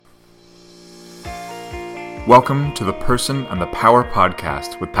Welcome to the Person and the Power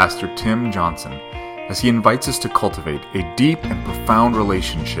podcast with Pastor Tim Johnson, as he invites us to cultivate a deep and profound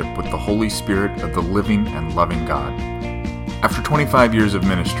relationship with the Holy Spirit of the living and loving God. After 25 years of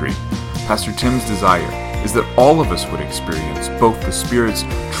ministry, Pastor Tim's desire is that all of us would experience both the Spirit's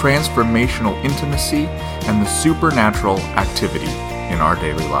transformational intimacy and the supernatural activity in our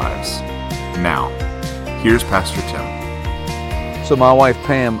daily lives. Now, here's Pastor Tim. So my wife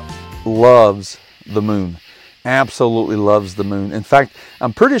Pam loves the moon. Absolutely loves the moon. In fact,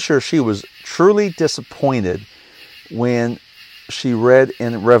 I'm pretty sure she was truly disappointed when she read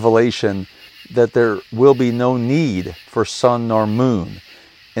in Revelation that there will be no need for sun nor moon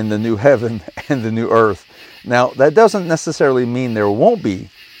in the new heaven and the new earth. Now, that doesn't necessarily mean there won't be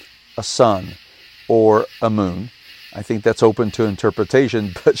a sun or a moon. I think that's open to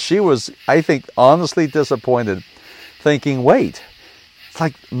interpretation, but she was, I think, honestly disappointed, thinking, wait, it's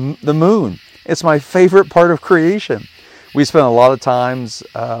like the moon. It's my favorite part of creation. We spend a lot of time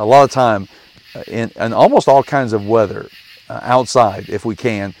in almost all kinds of weather outside if we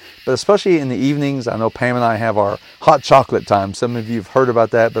can, but especially in the evenings. I know Pam and I have our hot chocolate time. Some of you have heard about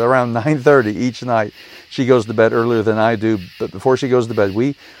that, but around 9:30 each night, she goes to bed earlier than I do. But before she goes to bed,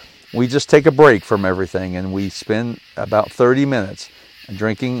 we just take a break from everything and we spend about 30 minutes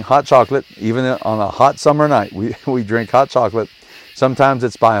drinking hot chocolate. Even on a hot summer night, we drink hot chocolate. Sometimes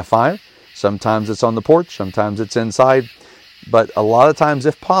it's by a fire. Sometimes it's on the porch, sometimes it's inside, but a lot of times,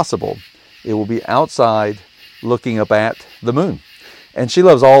 if possible, it will be outside looking up at the moon. And she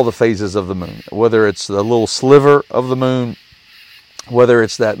loves all the phases of the moon, whether it's the little sliver of the moon, whether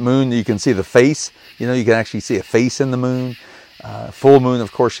it's that moon you can see the face, you can actually see a face in the moon. Full moon,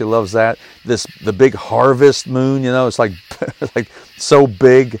 of course, she loves that. The big harvest moon, it's like so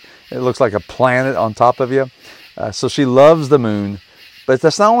big, it looks like a planet on top of you. So she loves the moon. But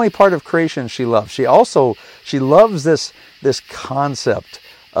that's not only part of creation she loves. She loves this concept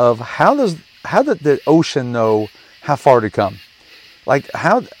of how did the ocean know how far to come? Like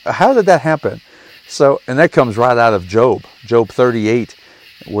how did that happen? So, and that comes right out of Job 38,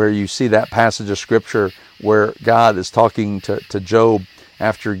 where you see that passage of scripture where God is talking to Job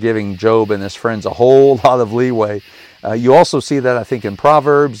after giving Job and his friends a whole lot of leeway. You also see that, I think, in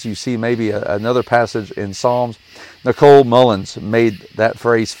Proverbs. You see maybe another passage in Psalms. Nicole Mullins made that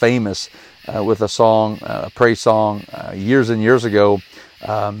phrase famous with a song, a praise song, years and years ago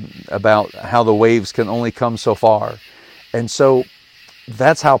about how the waves can only come so far. And so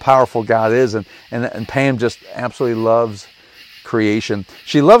that's how powerful God is. And Pam just absolutely loves creation.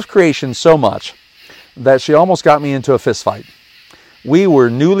 She loves creation so much that she almost got me into a fist fight. We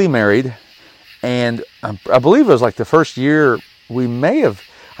were newly married, and I believe it was like the first year we may have,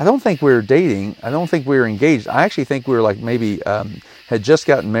 I don't think we were dating. I don't think we were engaged. I actually think we were like maybe had just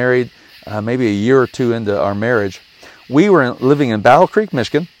gotten married, maybe a year or two into our marriage. We were living in Battle Creek,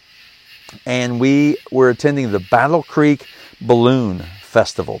 Michigan, and we were attending the Battle Creek Balloon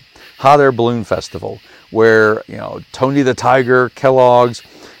Festival, Hot Air Balloon Festival, where, Tony the Tiger, Kellogg's,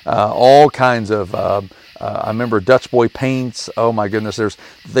 all kinds of, I remember Dutch Boy paints. Oh my goodness, there's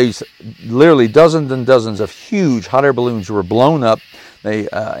these literally dozens and dozens of huge hot air balloons were blown up. They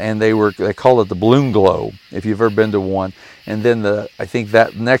call it the balloon glow, if you've ever been to one. And then I think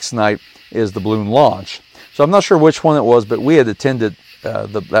that next night is the balloon launch. So I'm not sure which one it was, but we had attended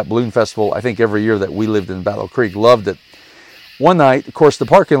that balloon festival, I think, every year that we lived in Battle Creek. Loved it. One night, of course, the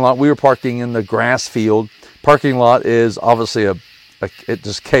parking lot, we were parking in the grass field. Parking lot is obviously it's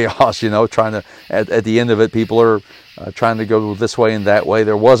just chaos, trying to, at the end of it, people are trying to go this way and that way.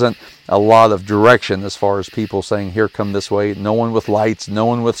 There wasn't a lot of direction as far as people saying, here, come this way. No one with lights, no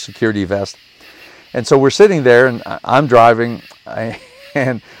one with security vest. And so we're sitting there, and I'm driving,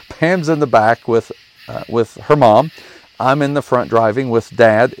 and Pam's in the back with her mom. I'm in the front driving with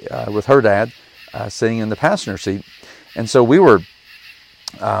her dad, sitting in the passenger seat. And so we were,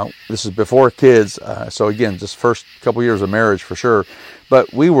 this is before kids, so again, just first couple years of marriage for sure.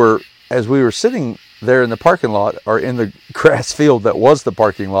 But as we were sitting there in the parking lot, or in the grass field that was the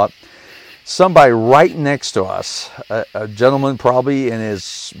parking lot, somebody right next to us, a gentleman probably in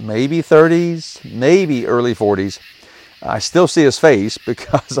his maybe 30s, maybe early 40s. I still see his face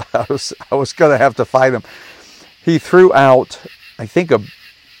because I was going to have to fight him. He threw out,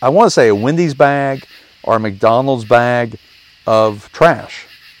 I want to say a Wendy's bag or a McDonald's bag of trash.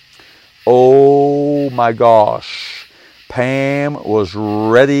 Oh my gosh. Pam was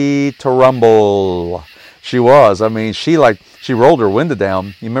ready to rumble. She was. I mean, she rolled her window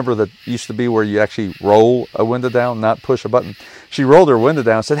down. You remember that used to be where you actually roll a window down, not push a button. She rolled her window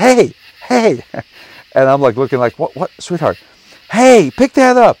down and said, hey. And I'm like looking like, what, sweetheart? Hey, pick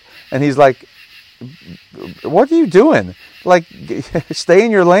that up. And he's like, what are you doing? Like, stay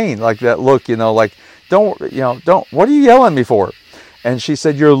in your lane. Like that look, like, don't, what are you yelling at me for? And she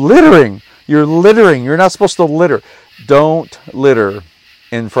said, you're littering. You're littering. You're not supposed to litter. Don't litter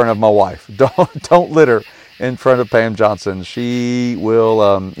in front of my wife. Don't litter in front of Pam Johnson. She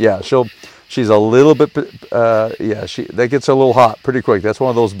will, she's a little bit, that gets a little hot pretty quick. That's one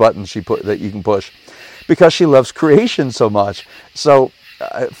of those buttons that you can push because she loves creation so much. So,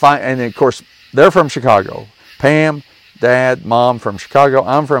 and of course, they're from Chicago. Pam, Dad, Mom from Chicago.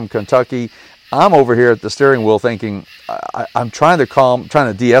 I'm from Kentucky. I'm over here at the steering wheel thinking, I'm trying to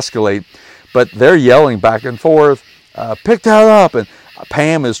de-escalate, but they're yelling back and forth, pick that up. And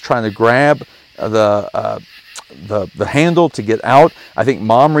Pam is trying to grab the handle to get out. I think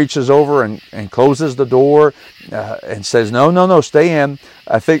Mom reaches over and closes the door and says, no, stay in.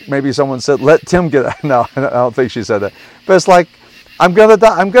 I think maybe someone said, let Tim get out. No, I don't think she said that. But it's like, I'm going to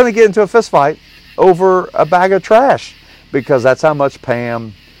die. I'm going to get into a fist fight over a bag of trash because that's how much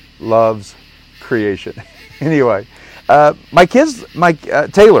Pam loves creation. Anyway, my kids,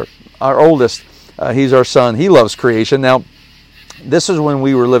 Taylor, our oldest, he's our son. He loves creation. Now, this is when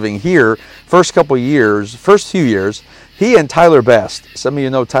we were living here. First few years, he and Tyler Best. Some of you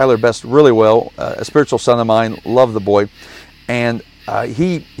know Tyler Best really well. A spiritual son of mine. Love the boy. And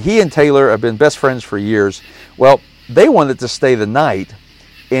he and Taylor have been best friends for years. Well, they wanted to stay the night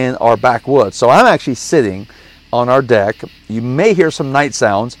in our backwoods. So I'm actually sitting on our deck. You may hear some night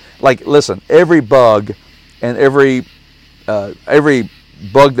sounds. Like, listen, every bug and every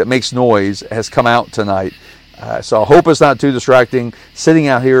bug that makes noise has come out tonight. So I hope it's not too distracting. Sitting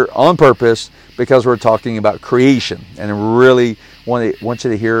out here on purpose because we're talking about creation, and I really want you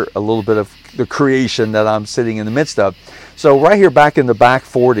to hear a little bit of the creation that I'm sitting in the midst of. So right here back in the back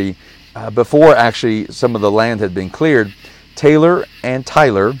 40, before actually some of the land had been cleared, Taylor and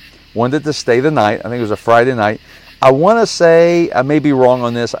Tyler wanted to stay the night. I think it was a Friday night. I want to say, I may be wrong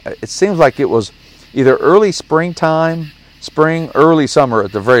on this, it seems like it was either early spring, early summer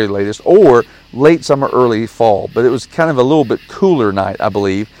at the very latest, or late summer, early fall. But it was kind of a little bit cooler night, I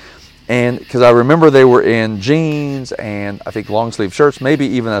believe. And because I remember they were in jeans and I think long sleeve shirts, maybe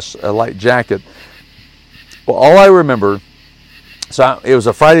even a light jacket. Well, all I remember, it was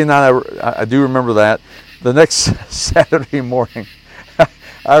a Friday night, I do remember that. The next Saturday morning,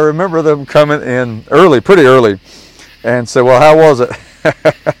 I remember them coming in pretty early, and said, well, how was it?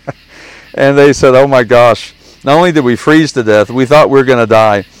 And they said, oh my gosh, not only did we freeze to death, we thought we were going to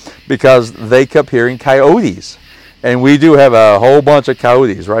die because they kept hearing coyotes. And we do have a whole bunch of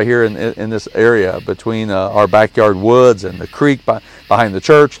coyotes right here in this area between our backyard woods and the creek behind the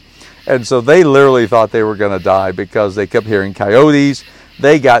church. And so they literally thought they were going to die because they kept hearing coyotes.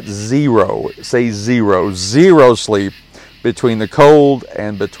 They got zero sleep between the cold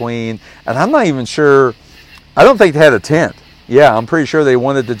and I'm not even sure, I don't think they had a tent. Yeah, I'm pretty sure they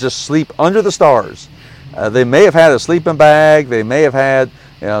wanted to just sleep under the stars. They may have had a sleeping bag, they may have had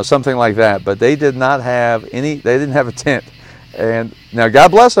something like that, but they did not have they didn't have a tent. And now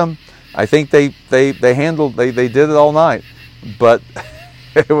God bless them, I think they did it all night. But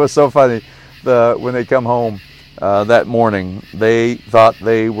it was so funny, when they come home that morning, they thought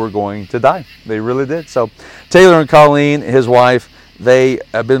they were going to die. They really did. So Taylor and Colleen, his wife, they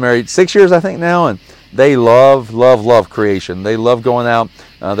have been married 6 years, I think now, and they love creation. They love going out.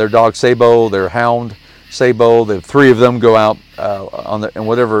 Their dog Sabo, their hound Sabo, the three of them go out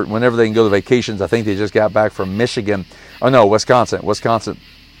whenever they can go to vacations. I think they just got back from Wisconsin.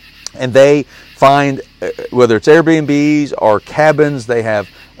 And they find, whether it's Airbnbs or cabins, they have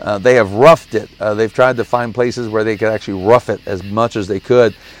roughed it. They've tried to find places where they could actually rough it as much as they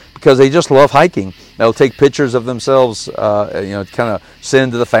could because they just love hiking. They'll take pictures of themselves, kind of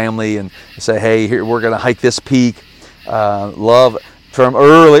send to the family and say, hey, here, we're going to hike this peak. Love from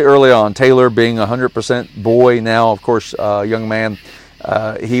early on. Taylor being 100% boy now, of course, young man,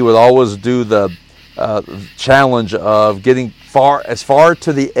 he would always do the challenge of getting as far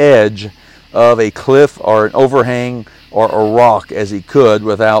to the edge of a cliff or an overhang or a rock as he could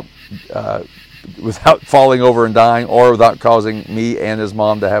without falling over and dying, or without causing me and his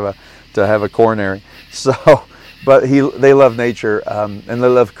mom to have a coronary. So, but they love nature and they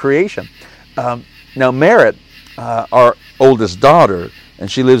love creation. Now Merritt, our oldest daughter, and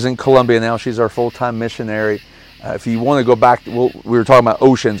she lives in Colombia now. She's our full-time missionary. If you want to go back, we were talking about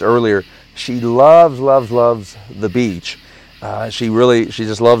oceans earlier. She loves the beach. She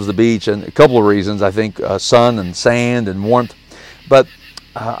just loves the beach, and a couple of reasons. I think sun and sand and warmth. But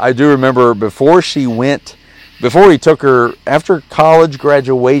I do remember before we took her after college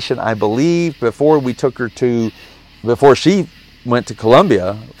graduation, I believe, before she went to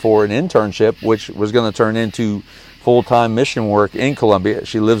Colombia for an internship, which was going to turn into full-time mission work in Colombia.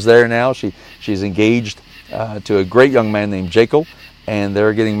 She lives there now. She's engaged to a great young man named Jacob, and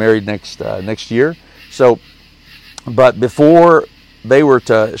they're getting married next year. So, but before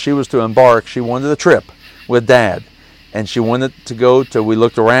she was to embark, she wanted a trip with Dad, and she wanted to go to. We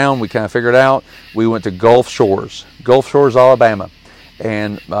looked around. We kind of figured out. We went to Gulf Shores, Alabama.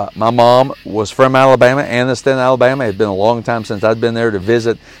 And my mom was from Alabama, Anniston, Alabama. It had been a long time since I'd been there to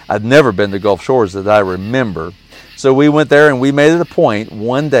visit. I'd never been to Gulf Shores that I remember. So we went there, and we made it a point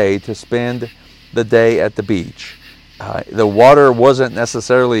one day to spend the day at the beach. The water wasn't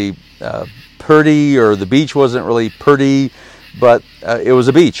necessarily pretty, or the beach wasn't really pretty, but it was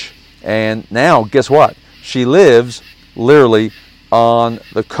a beach. And now, guess what? She lives literally on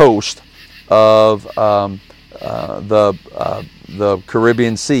the coast of the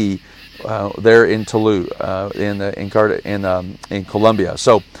Caribbean Sea, there in Toulouse, in Colombia.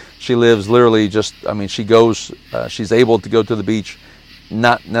 So she lives literally she's able to go to the beach,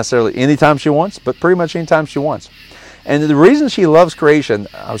 not necessarily anytime she wants, but pretty much anytime she wants. And the reason she loves creation,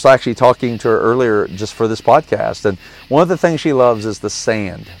 I was actually talking to her earlier just for this podcast, and one of the things she loves is the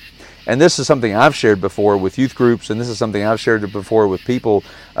sand. And this is something I've shared before with youth groups, and this is something I've shared before with people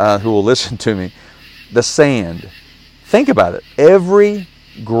who will listen to me. The sand. Think about it. Every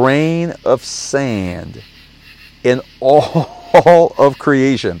grain of sand in all of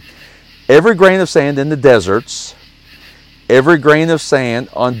creation, every grain of sand in the deserts, every grain of sand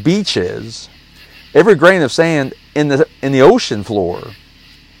on beaches, every grain of sand in the ocean floor,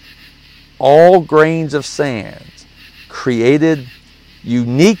 all grains of sand created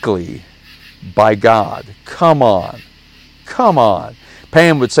uniquely by God. Come on.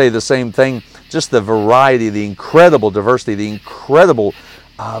 Pam would say the same thing. Just the variety, the incredible diversity, the incredible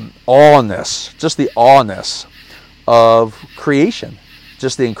awness, just the awness of creation,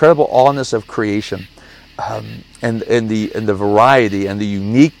 just the incredible awness of creation, and the variety and the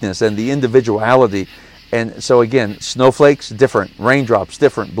uniqueness and the individuality. And so again, snowflakes different, raindrops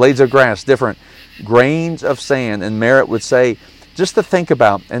different, blades of grass different, grains of sand. And Merritt would say, just to think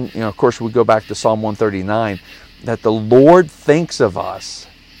about, and of course we go back to Psalm 139, that the Lord thinks of us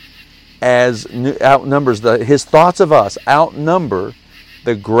as outnumbers his thoughts of us outnumber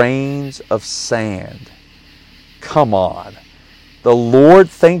the grains of sand. Come on. The Lord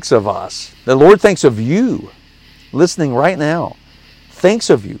thinks of us. The Lord thinks of you, listening right now, thinks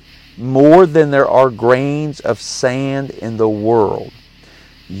of you more than there are grains of sand in the world.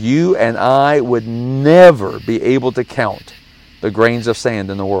 You and I would never be able to count the grains of sand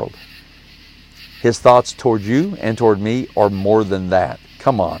in the world. His thoughts toward you and toward me are more than that.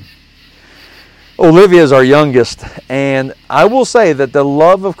 Come on. Olivia is our youngest, and I will say that the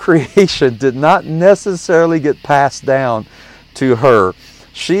love of creation did not necessarily get passed down to her.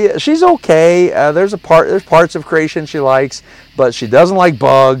 She's okay. There's parts of creation she likes, but she doesn't like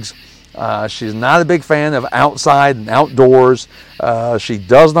bugs. She's not a big fan of outside and outdoors. She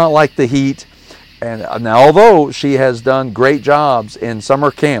does not like the heat. And now, although she has done great jobs in summer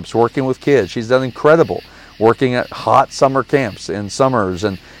camps working with kids, she's done incredible working at hot summer camps in summers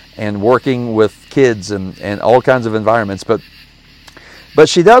and working with kids and all kinds of environments. But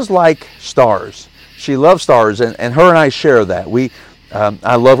she does like stars. She loves stars, and her and I share that.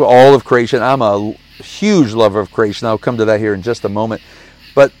 I love all of creation. I'm a huge lover of creation. I'll come to that here in just a moment.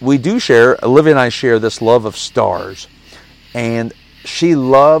 But we do share, Olivia and I share this love of stars. And she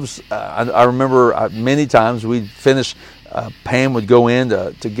loves, I remember many times we'd finish, Pam would go in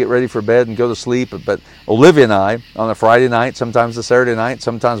to get ready for bed and go to sleep. But Olivia and I, on a Friday night, sometimes a Saturday night,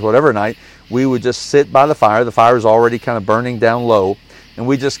 sometimes whatever night, we would just sit by the fire. The fire is already kind of burning down low. And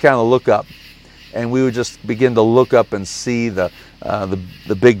we just kind of look up. And we would just begin to look up and see the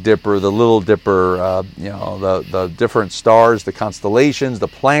Big Dipper, the Little Dipper, the different stars, the constellations, the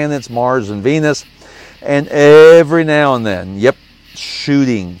planets, Mars and Venus. And every now and then,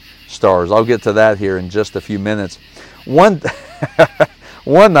 shooting stars. I'll get to that here in just a few minutes. One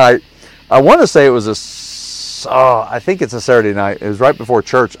night, I want to say it was I think it's a Saturday night. It was right before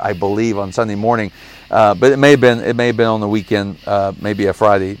church, I believe, on Sunday morning. But it may have been on the weekend, maybe a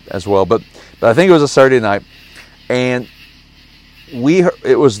Friday as well. But I think it was a Saturday night, and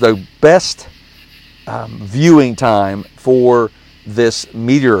it was the best viewing time for this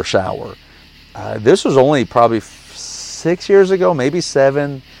meteor shower. This was only probably 6 years ago, maybe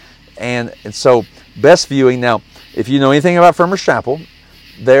 7, and so best viewing. Now, if you know anything about Farmers Chapel,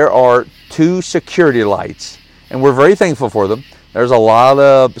 there are 2 security lights, and we're very thankful for them. There's a lot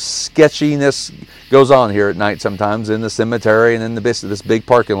of sketchiness goes on here at night sometimes in the cemetery and in this big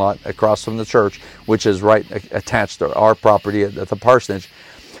parking lot across from the church, which is right attached to our property at the parsonage.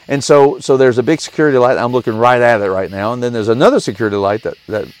 And so there's a big security light. I'm looking right at it right now. And then there's another security light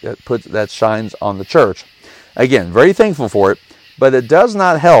that shines on the church. Again, very thankful for it, but it does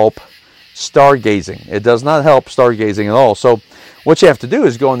not help stargazing. It does not help stargazing at all. So what you have to do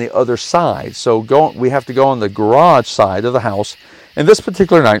is go on the other side. So we have to go on the garage side of the house. And this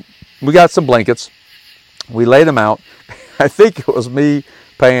particular night, we got some blankets. We laid them out. I think it was me,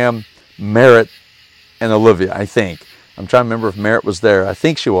 Pam, Merritt, and Olivia, I think. I'm trying to remember if Merritt was there. I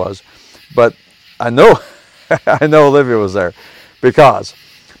think she was. But I know I know Olivia was there because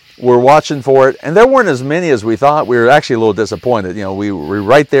we're watching for it. And there weren't as many as we thought. We were actually a little disappointed. You know, we were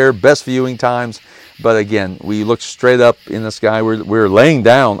right there, best viewing times. But again, we looked straight up in the sky. We were laying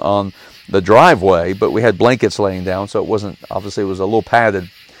down on the driveway, but we had blankets laying down. So it wasn't, obviously it was a little padded.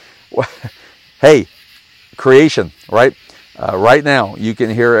 Hey, creation, right? Right now, I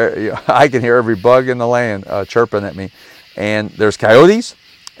can hear every bug in the land chirping at me. And there's coyotes,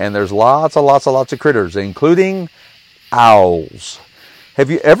 and there's lots of critters, including owls.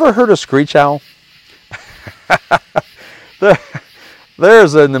 Have you ever heard a screech owl?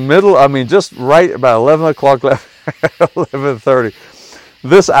 There's in the middle, just right about 11 o'clock, 11:30.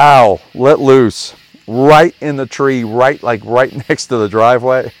 This owl let loose right in the tree, right next to the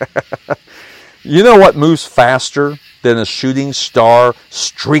driveway. You know what moves faster than a shooting star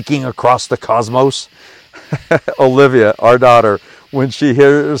streaking across the cosmos? Olivia, our daughter, when she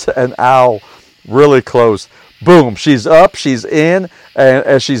hears an owl really close, boom, she's up, she's in, and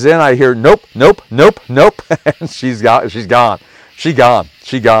as she's in, I hear nope, nope, nope, nope, and she's gone.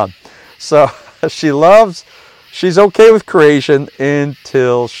 So she's okay with creation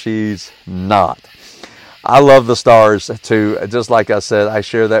until she's not. I love the stars too. Just like I said, I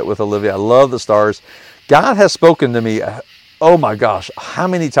share that with Olivia. I love the stars. God has spoken to me, oh my gosh, how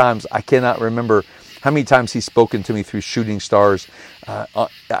many times, I cannot remember how many times He's spoken to me through shooting stars.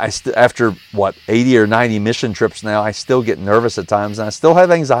 After 80 or 90 mission trips now, I still get nervous at times, and I still have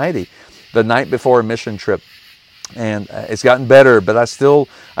anxiety the night before a mission trip. And it's gotten better, but I still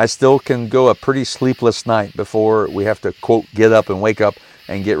can go a pretty sleepless night before we have to, quote, get up and wake up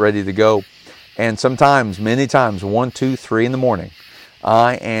and get ready to go. And sometimes, many times, 1, 2, 3 in the morning,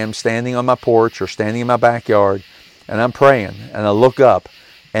 I am standing on my porch or standing in my backyard, and I'm praying, and I look up,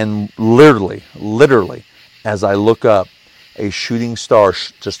 and literally, as I look up, a shooting star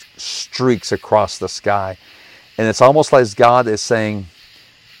just streaks across the sky. And it's almost like God is saying,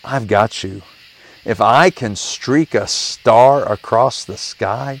 I've got you. If I can streak a star across the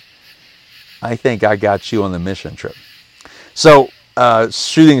sky, I think I got you on the mission trip. So,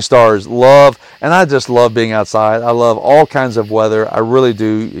 shooting stars, love, and I just love being outside. I love all kinds of weather. I really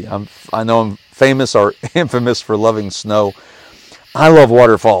do. I know I'm famous or infamous for loving snow. I love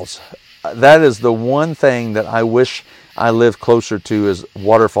waterfalls. That is the one thing that I wish I lived closer to, is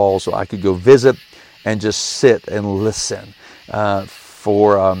waterfalls, so I could go visit and just sit and listen.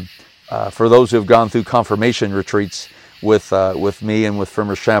 For those who have gone through confirmation retreats with me and with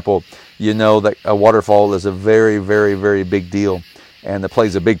Frimer's Chapel, you know that a waterfall is a very, very, very big deal, and it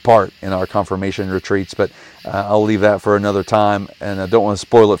plays a big part in our confirmation retreats. But I'll leave that for another time, and I don't want to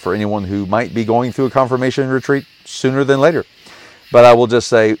spoil it for anyone who might be going through a confirmation retreat sooner than later. But I will just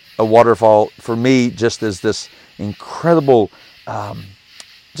say a waterfall, for me, just is this incredible,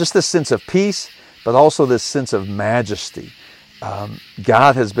 just this sense of peace, but also this sense of majesty.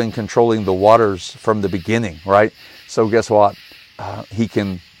 God has been controlling the waters from the beginning, right? So guess what?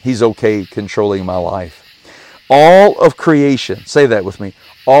 He's okay controlling my life. All of creation, say that with me,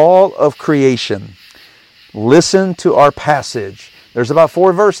 all of creation, listen to our passage. There's about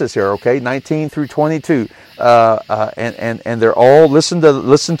 4 verses here, okay, 19 through 22, and they're all, listen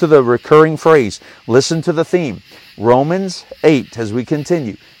to the recurring phrase, listen to the theme. Romans 8, as we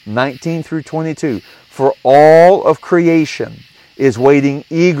continue, 19 through 22, for all of creation is waiting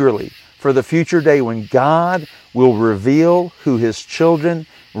eagerly for the future day when God will reveal who His children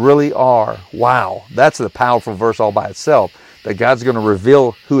really are. Wow, that's a powerful verse all by itself, that God's going to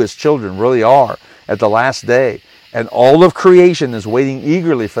reveal who His children really are at the last day. And all of creation is waiting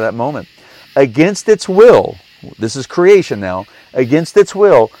eagerly for that moment. Against its will, this is creation now, against its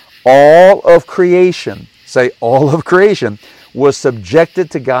will, all of creation, say all of creation, was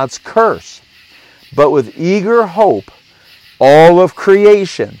subjected to God's curse. But with eager hope, all of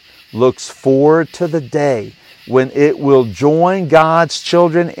creation looks forward to the day when it will join God's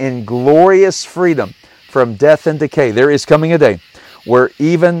children in glorious freedom from death and decay. There is coming a day where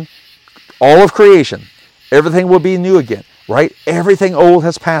even all of creation, everything will be new again. right? Everything old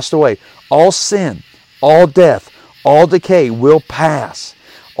has passed away. All sin, all death, all decay will pass.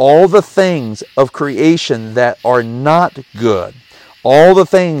 All the things of creation that are not good, all the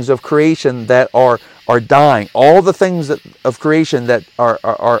things of creation that are dying, all the things of creation that are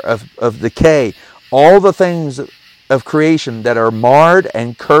of decay, all the things of creation that are marred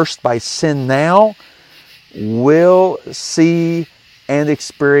and cursed by sin now will see and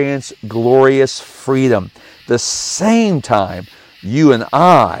experience glorious freedom. The same time you and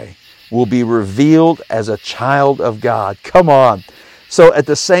I will be revealed as a child of God. Come on. So at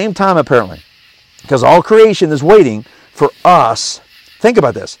the same time, apparently, because all creation is waiting for us, think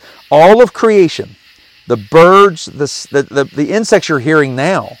about this. All of creation, the birds, the insects you're hearing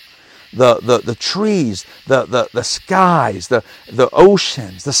now, the trees, the skies, the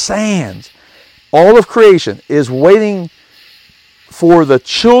oceans, the sands, all of creation is waiting for the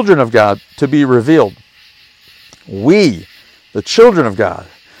children of God to be revealed. We, the children of God,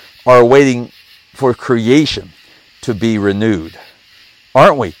 are waiting for creation to be renewed.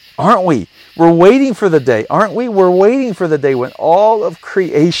 Aren't we? Aren't we? We're waiting for the day, aren't we? We're waiting for the day when all of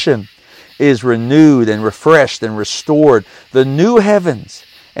creation is renewed and refreshed and restored. The new heavens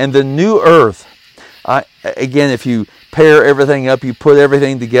and the new earth. Again, if you pair everything up, you put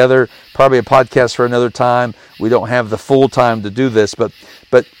everything together, probably a podcast for another time. We don't have the full time to do this, but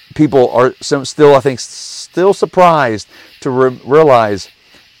people are still, I think, still surprised to realize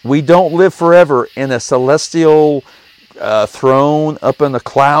we don't live forever in a celestial throne up in the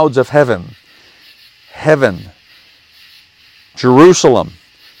clouds of heaven. Heaven, Jerusalem,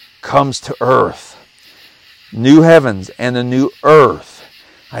 comes to earth. New heavens and a new earth.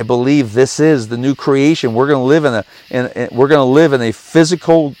 I believe this is the new creation. We're going to live in a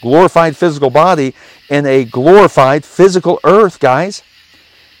physical, glorified physical body in a glorified physical earth, guys.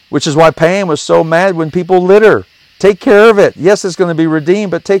 Which is why Pam was so mad when people litter. Take care of it. Yes, it's going to be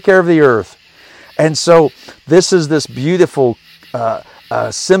redeemed, but take care of the earth. And so this is this beautiful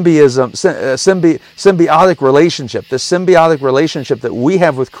symbiotic relationship, this symbiotic relationship that we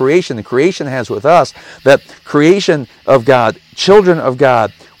have with creation, the creation has with us, that creation of God, children of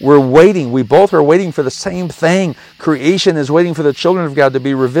God, we're waiting. We both are waiting for the same thing. Creation is waiting for the children of God to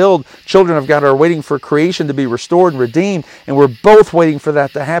be revealed. Children of God are waiting for creation to be restored and redeemed. And we're both waiting for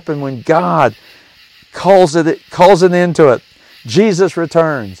that to happen when God calls an end to it. Jesus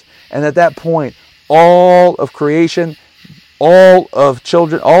returns. And at that point, all of creation, all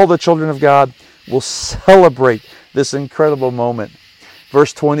the children of God will celebrate this incredible moment.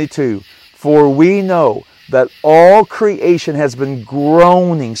 Verse 22, for we know that all creation has been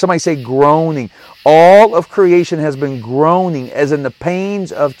groaning. Somebody say groaning. All of creation has been groaning as in the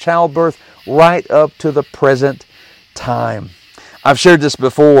pains of childbirth right up to the present time. I've shared this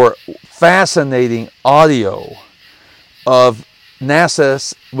before. Fascinating audio of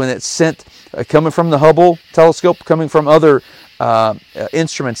NASA when it sent, coming from the Hubble telescope, coming from other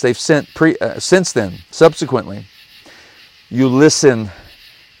instruments they've sent since then, subsequently. You listen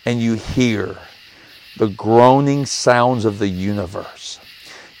and you hear the groaning sounds of the universe.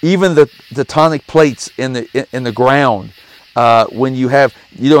 Even the tectonic plates in the ground. When you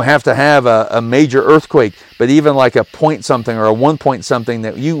don't have to have a major earthquake, but even like a point something or a 1 point something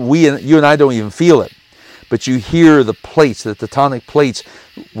that you and I don't even feel it. But you hear the tectonic plates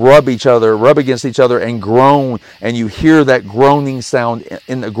rub against each other and groan, and you hear that groaning sound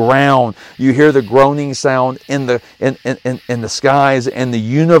in the ground. You hear the groaning sound in the skies and the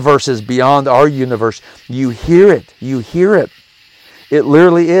universes beyond our universe. You hear it. You hear it. It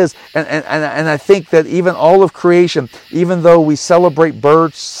literally is. And I think that even all of creation, even though we celebrate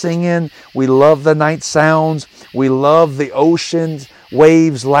birds singing, we love the night sounds, we love the oceans,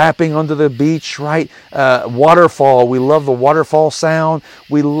 waves lapping under the beach, right? Waterfall. We love the waterfall sound.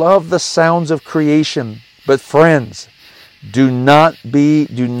 We love the sounds of creation. But friends, do not be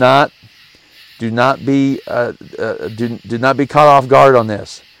caught off guard on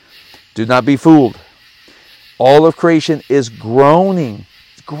this. Do not be fooled. All of creation is groaning.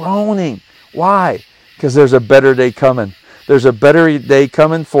 It's groaning. Why? Because there's a better day coming. There's a better day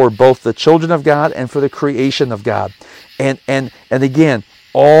coming for both the children of God and for the creation of God. And again,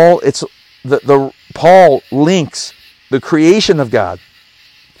 Paul links the creation of God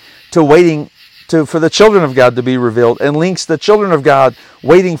to waiting for the children of God to be revealed, and links the children of God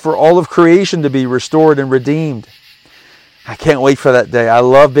waiting for all of creation to be restored and redeemed. I can't wait for that day. I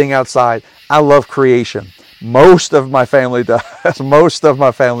love being outside. I love creation. Most of my family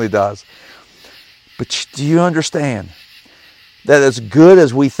does. But do you understand that as good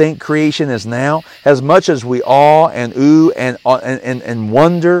as we think creation is now, as much as we awe and ooh and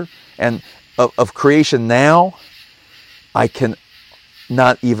wonder and of creation now, I can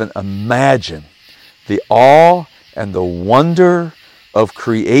not even imagine the awe and the wonder of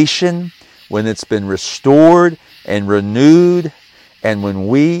creation when it's been restored and renewed, and when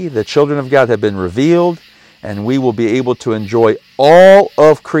we, the children of God, have been revealed, and we will be able to enjoy all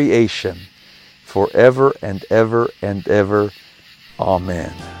of creation forever and ever and ever.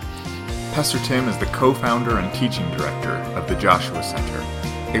 Amen. Pastor Tim is the co-founder and teaching director of the Joshua Center,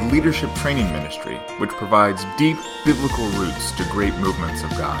 a leadership training ministry which provides deep biblical roots to great movements of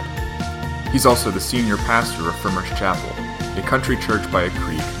God. He's also the senior pastor of Firmers Chapel, a country church by a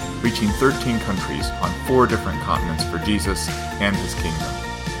creek, reaching 13 countries on 4 different continents for Jesus and His kingdom.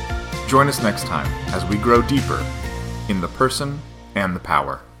 Join us next time as we grow deeper in the person and the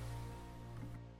power.